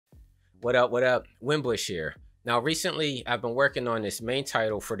What up? What up? WINBUSH here. Now, recently, I've been working on this main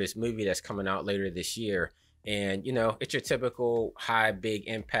title for this movie that's coming out later this year. And, it's your typical high, big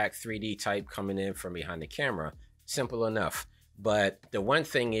impact 3D type coming in from behind the camera. Simple enough. But the one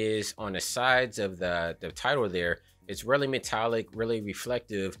thing is, on the sides of the title there, it's really metallic, really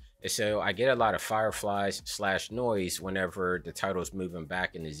reflective. And so I get a lot of fireflies / noise whenever the title's moving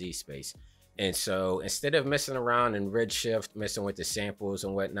back in the Z space. And so instead of messing around in Redshift, messing with the samples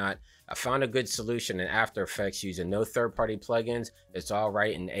and whatnot, I found a good solution in After Effects using no third-party plugins. It's all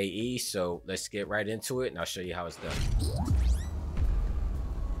right in AE, so let's get right into it and I'll show you how it's done.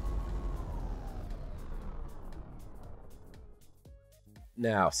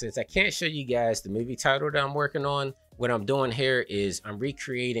 Now, since I can't show you guys the movie title that I'm working on, what I'm doing here is I'm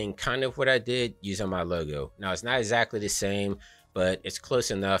recreating kind of what I did using my logo. Now, it's not exactly the same, but it's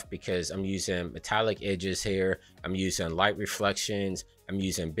close enough because I'm using metallic edges here. I'm using light reflections. I'm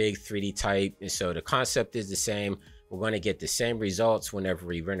using big 3D type. And so the concept is the same. We're going to get the same results whenever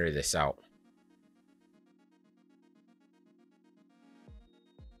we render this out.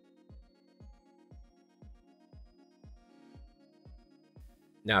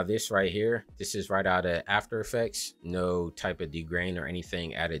 Now this right here, this is right out of After Effects. No type of degrain or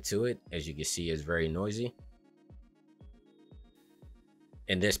anything added to it. As you can see, it's very noisy.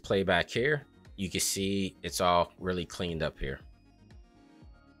 In this playback here, you can see it's all really cleaned up here.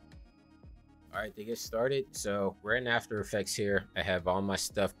 All right, to get started, so we're in After Effects here. I have all my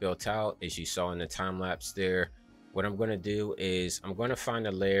stuff built out, as you saw in the time lapse there. What I'm going to do is I'm going to find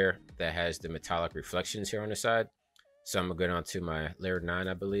a layer that has the metallic reflections here on the side. So I'm going to go down to my layer 9,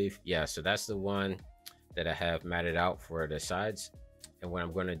 I believe. Yeah, so that's the one that I have matted out for the sides. And what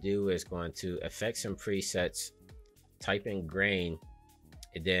I'm going to do is going to Effects and Presets, type in grain,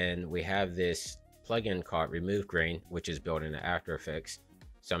 and then we have this plugin called Remove Grain, which is built into After Effects.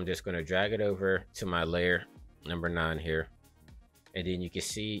 So I'm just going to drag it over to my layer number 9 here. And then you can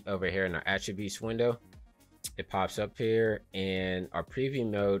see over here in our attributes window, it pops up here, and our preview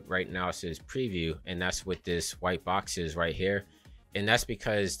mode right now says preview, and that's what this white box is right here. And that's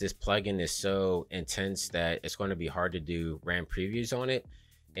because this plugin is so intense that it's going to be hard to do RAM previews on it.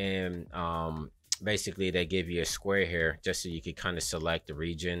 And basically they give you a square here just so you can kind of select the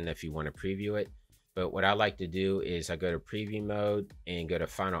region if you want to preview it. But what I like to do is I go to preview mode and go to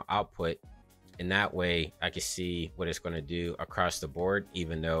final output, and that way I can see what it's going to do across the board.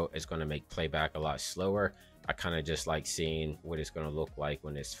 Even though it's going to make playback a lot slower, I kind of just like seeing what it's going to look like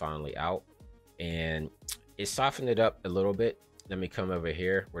when it's finally out. And it softened it up a little bit. Let me come over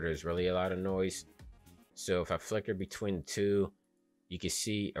here where there's really a lot of noise. So if I flicker between the two, you can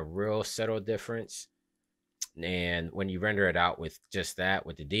see a real subtle difference. And when you render it out with just that,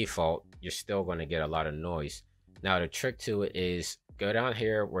 with the default, you're still going to get a lot of noise. Now the trick to it is go down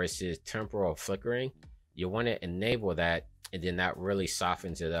here where it says temporal flickering. You want to enable that, and then that really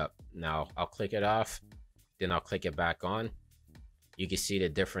softens it up. Now I'll click it off, then I'll click it back on. You can see the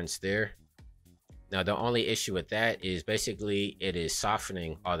difference there. Now the only issue with that is basically it is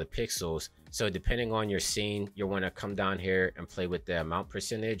softening all the pixels. So depending on your scene, you'll want to come down here and play with the amount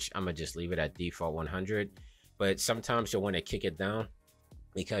percentage. I'm gonna just leave it at default 100. But sometimes you'll want to kick it down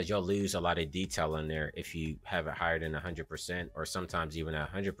because you'll lose a lot of detail in there if you have it higher than 100%, or sometimes even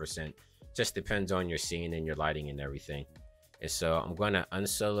 100%. Just depends on your scene and your lighting and everything. And so I'm going to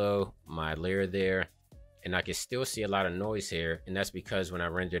unsolo my layer there, and I can still see a lot of noise here. And that's because when I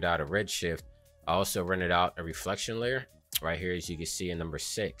rendered out a Redshift, I also rendered out a reflection layer right here, as you can see in number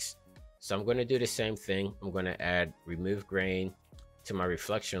 6. So I'm going to do the same thing. I'm going to add remove grain to my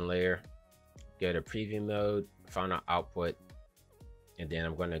reflection layer, go to preview mode, final output, and then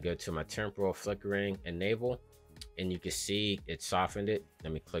I'm going to go to my temporal flickering enable, and you can see it softened it.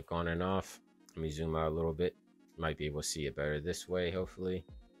 Let me click on and off. Let me zoom out a little bit. You might be able to see it better this way, hopefully.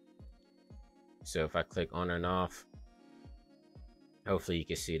 So if I click on and off, hopefully you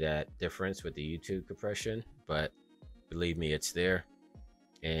can see that difference with the YouTube compression, but believe me, it's there.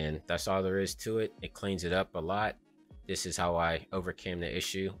 And that's all there is to it. It cleans it up a lot. This is how I overcame the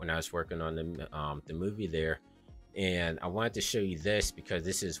issue when I was working on the movie there. And I wanted to show you this because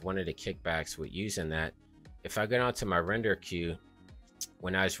this is one of the kickbacks with using that. If I go down to my render queue,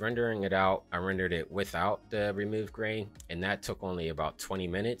 when I was rendering it out, I rendered it without the remove grain, and that took only about 20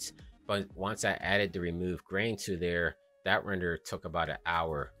 minutes. But once I added the remove grain to there, that render took about an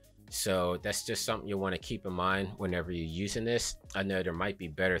hour. So that's just something you want to keep in mind whenever you're using this. I know there might be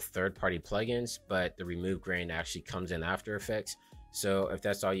better third-party plugins, but the remove grain actually comes in After Effects. So if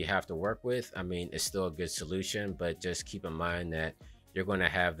that's all you have to work with, I mean, it's still a good solution, but just keep in mind that you're going to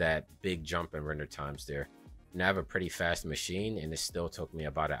have that big jump in render times there. and I have a pretty fast machine, and it still took me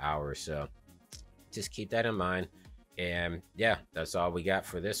about an hour. So just keep that in mind. And yeah, that's all we got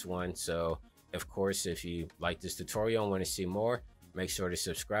for this one. So of course, if you like this tutorial and want to see more, make sure to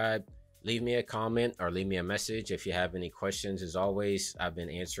subscribe, leave me a comment, or leave me a message if you have any questions. As always, I've been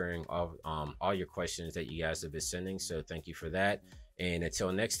answering all your questions that you guys have been sending, so thank you for that. And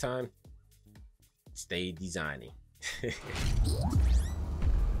until next time, stay designing.